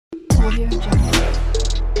Audio Jungle.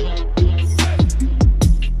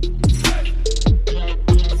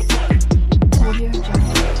 Audio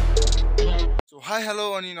Jungle. So hi hello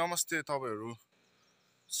अनि नमस्ते तपाईहरु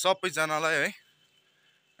सबैजनालाई है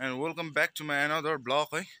and welcome back to my another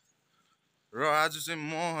blog है र आज चाहिँ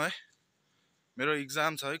म है मेरो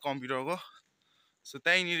इक्जाम छ है कम्प्युटरको सो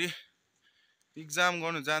त्यहीँनिर इक्जाम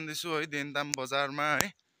गर्नु जान्दैछु है देन्ताम बजारमा है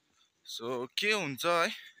सो के हुन्छ है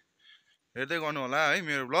हेर्दै गर्नु होला है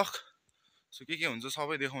मेरो ब्लग सो के हुन्छ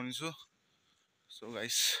सबै देखाउने छु सो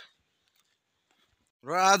गाइस र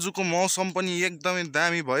आजको मौसम पनि एकदमै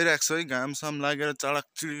दामी भइरहेको छ है घामसाम लागेर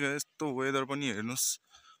चडकचिडिक यस्तो वेदर पनि हेर्नुस्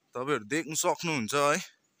तपाईहरु देख्न सक्नुहुन्छ है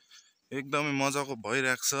एकदमै मजाको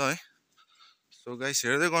भइरहेको छ है सो गाइस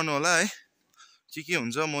हेर्दै गर्नु होला है के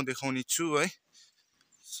हुन्छ म देखाउने छु है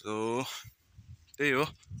सो त्यही हो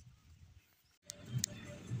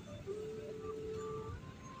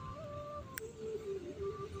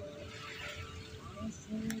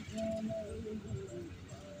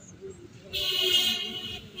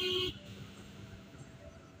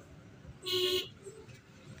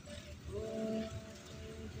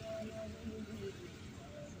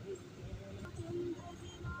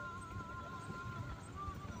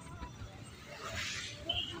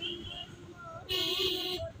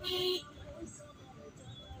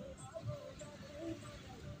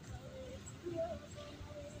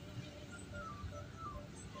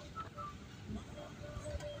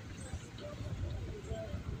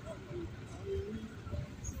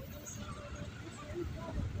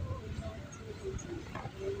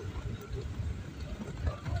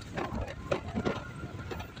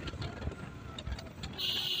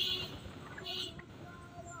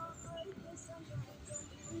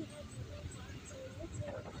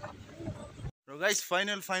र गाइस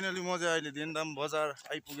फाइनली म चाहिँ अहिले देन्ताम बजार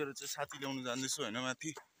आइपुगेर चाहिँ साथी ल्याउनु जान्दैछु हैन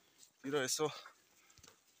माथितिर यसो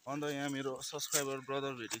अन्त यहाँ मेरो सब्सक्राइबर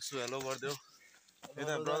ब्रदर भेटेको छु हेलो गरिदेऊ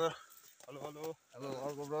यता ब्रदर हेलो हेलो हेलो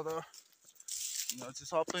अर्को ब्रदर यिनीहरू चाहिँ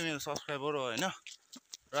सबै मेरो सब्सक्राइबर हो हैन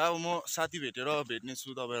र अब म साथी भेटेर भेट्ने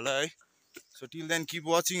छु तपाईहरुलाई है so till then keep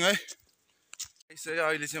watching है यसै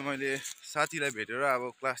अहिले चाहिँ मैले साथीलाई भेटेर अब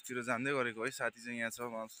क्लासतिर जान्दै गरेको है साथी चाहिँ यहाँ छ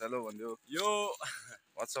hello भन्दियो Yo,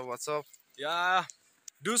 WhatsApp yeah,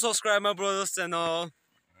 do subscribe my brother's channel.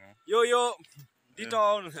 Yo,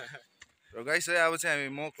 D-Town. र गाइस है अब चाहिँ हामी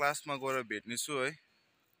म क्लासमा गएर भेट्ने छु है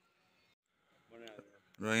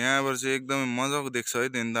र यहाँबाट चाहिँ एकदमै मजाको देख्छ है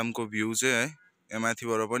देन्तामको भ्यू चाहिँ है यहाँ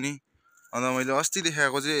माथिबाट पनि अन्त मैले अस्ति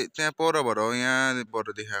देखाएको चाहिँ त्यहाँ परबाट हो यहाँबाट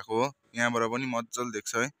देखाएको हो यहाँबाट पनि मजाले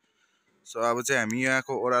देख्छ है सो अब चाहिँ हामी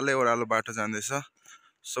यहाँको ओह्रालो बाटो जाँदैछ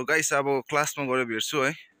सो गाइस अब क्लासमा गएर भेट्छु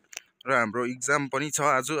है र हाम्रो इक्जाम पनि छ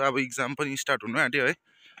आज अब इक्जाम पनि स्टार्ट हुनु आँट्यो है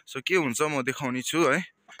सो के हुन्छ म देखाउने छु है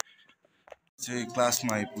चाहिँ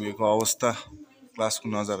क्लासमा आइपुगेको अवस्था क्लासको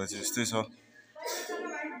नजारा चाहिँ यस्तै छ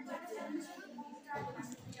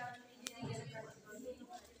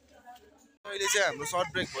अहिले चाहिँ हाम्रो सर्ट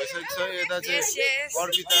ब्रेक भइसकेको छ यता चाहिँ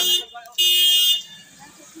अर्पिता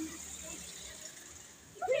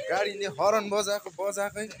गाडीले हर्न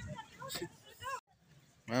बजाएकै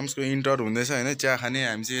माम्सको इन्टर हुँदैछ हैन चिया खाने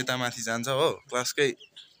हामी चाहिँ यता माथि जान्छ हो क्लासकै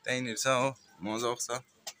त्यहीँनिर छ हो मजाको छ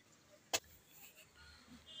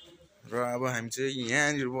र अब हामी चाहिँ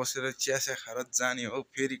यहाँनिर बसेर चिया खाएर जाने हो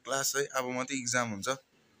फेरि क्लास है अब मात्रै इक्जाम हुन्छ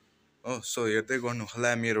हो सो हेर्दै गर्नु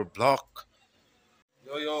होला मेरो ब्लग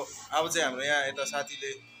यो अब चाहिँ हाम्रो यहाँ यता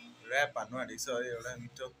साथीले ऱ्याप भन्नु आँटेको छ है एउटा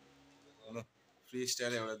मिठो फ्री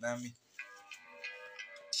स्टाइल एउटा दामी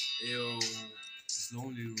Yo, this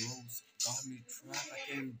lonely rose got me trapped. I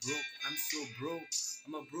can't broke. I'm so broke.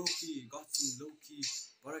 I'm a brokey. Got some low key,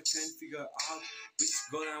 but I can't figure out which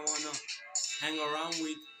girl I wanna hang around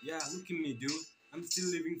with. Yeah, look at me, dude. I'm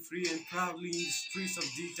still living free and proudly in the streets of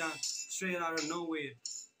D-Town, straight out of nowhere.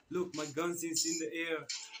 Look, my gun's is in the air.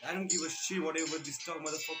 I don't give a shit whatever these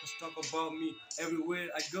motherfuckers talk about me. Everywhere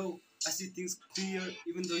I go, I see things clear,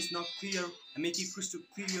 even though it's not clear. I make it crystal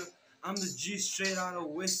clear. I'm the G straight out of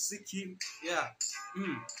West Sikkim. Yeah,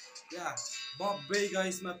 yeah. Bob Vega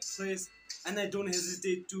is my place, and I don't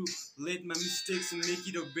hesitate to let my mistakes and make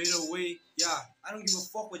it a better way. Yeah, I don't give a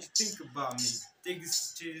fuck what you think about me. Take this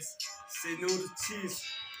cheese, say no to cheese.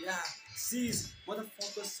 Yeah, seize,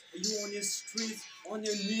 motherfuckers, are you on your streets, on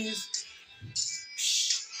your knees?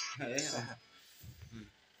 Yeah.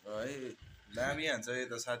 है दामी हान्छ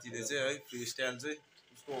यता साथीले चाहिँ है free style चाहिँ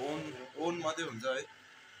उसको own मात्रै हुन्छ है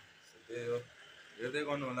त्यही हो हेर्दै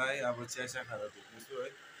गर्नु होला है अब चिया खाएर भेट्नेछु है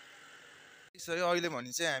यसो अहिले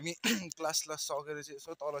भने चाहिँ हामी क्लास सकेर चाहिँ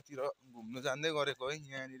यसो तलतिर घुम्नु जान्दै गरेको है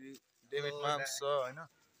यहाँनिर डेभिड माम्स छ हैन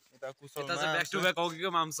यता कुशल That's a back-to-back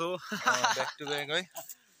Ogiko Mamso. Back to back है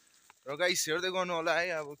र गाइस हेर्दै गर्नु होला है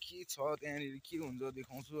अब के छ त्यहाँनिर के हुन्छ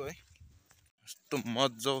देखाउँछु है यस्तो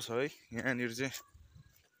मजा छ है यहाँनिर चाहिँ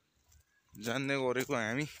जान्दै गरेको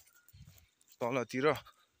हामी तलतिर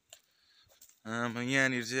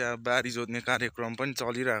यहाँनिर चाहिँ अब बारी जोत्ने कार्यक्रम पनि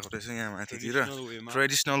चलिरहेको रहेछ यहाँ माथितिर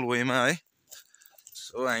ट्रेडिसनल वेमा है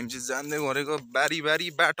सो हामी चाहिँ जान्दै गरेको बारी बारी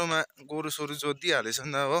बाटोमा गोरु सोरु जोतिहालेछ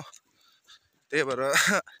नि त हो त्यही भएर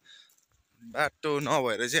बाटो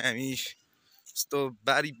नभएर चाहिँ हामी यस्तो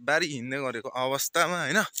बारी बारी हिँड्दै गरेको अवस्थामा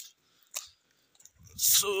होइन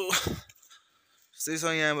सो त्यही छ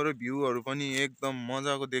यहाँबाट भ्यूहरू पनि एकदम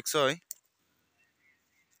मजाको देख्छ है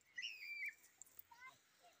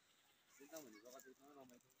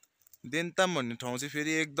देन्ताम भन्ने ठाउँ चाहिँ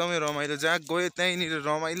फेरि एकदमै रमाइलो जहाँ गयो त्यहीँनिर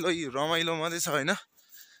रमाइलो मात्रै छ होइन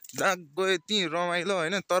जहाँ गयो त्यहीँ रमाइलो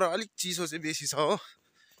होइन तर अलिक चिसो चाहिँ बेसी छ हो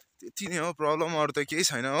त्यति नै हो प्रब्लम अरू त केही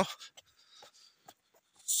छैन हो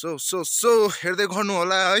सो हेर्दै गर्नु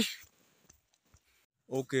होला है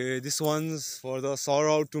Okay, this one's for the shout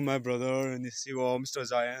out to my brother Nisiwa, Mr.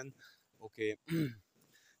 Zayan. Okay,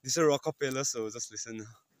 this is a rockapella, so just listen.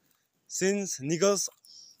 Since niggas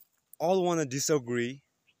all wanna disagree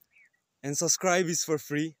and subscribe is for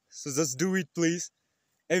free, so just do it, please.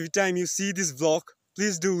 Every time you see this vlog,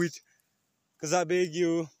 please do it, cause I beg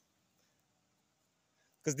you.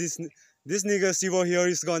 Cause this nigga Siva here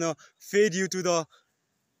is gonna fade you to the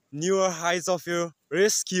newer heights of your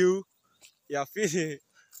rescue. Yeah, feel it.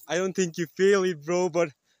 I don't think you feel it, bro, but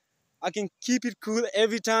I can keep it cool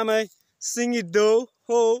every time I sing it, though.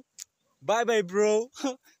 Oh, bye bye, bro.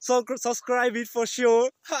 Subscribe it for sure.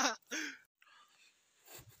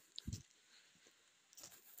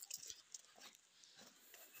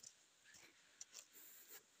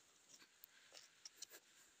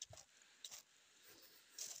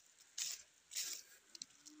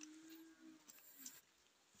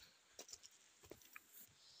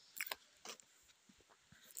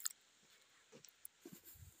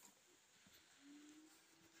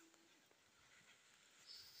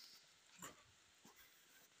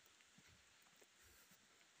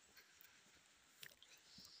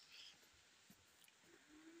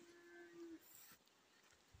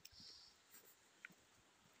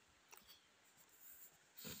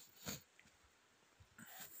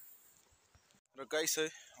 र guys है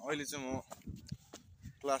अहिले चाहिँ म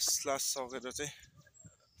class सकेर चाहिँ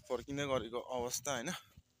फर्किँदै गरेको अवस्था होइन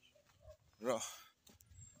र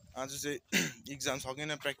आज चाहिँ इक्जाम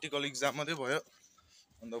सकेन प्र्याक्टिकल इक्जाम मात्रै भयो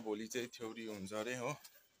अन्त भोलि चाहिँ थ्योरी हुन्छ अरे हो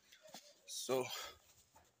सो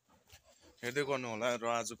हेर्दै गर्नु होला र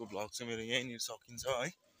आजको भ्लग चाहिँ मेरो यहीँनिर सकिन्छ है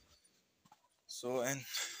so and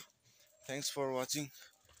thanks for watching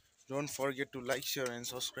don't forget to like share and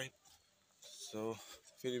subscribe so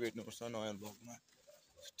फेरि भेट्नुपर्छ नयाँ भ्लगमा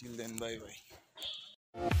टिल देन बाई बाई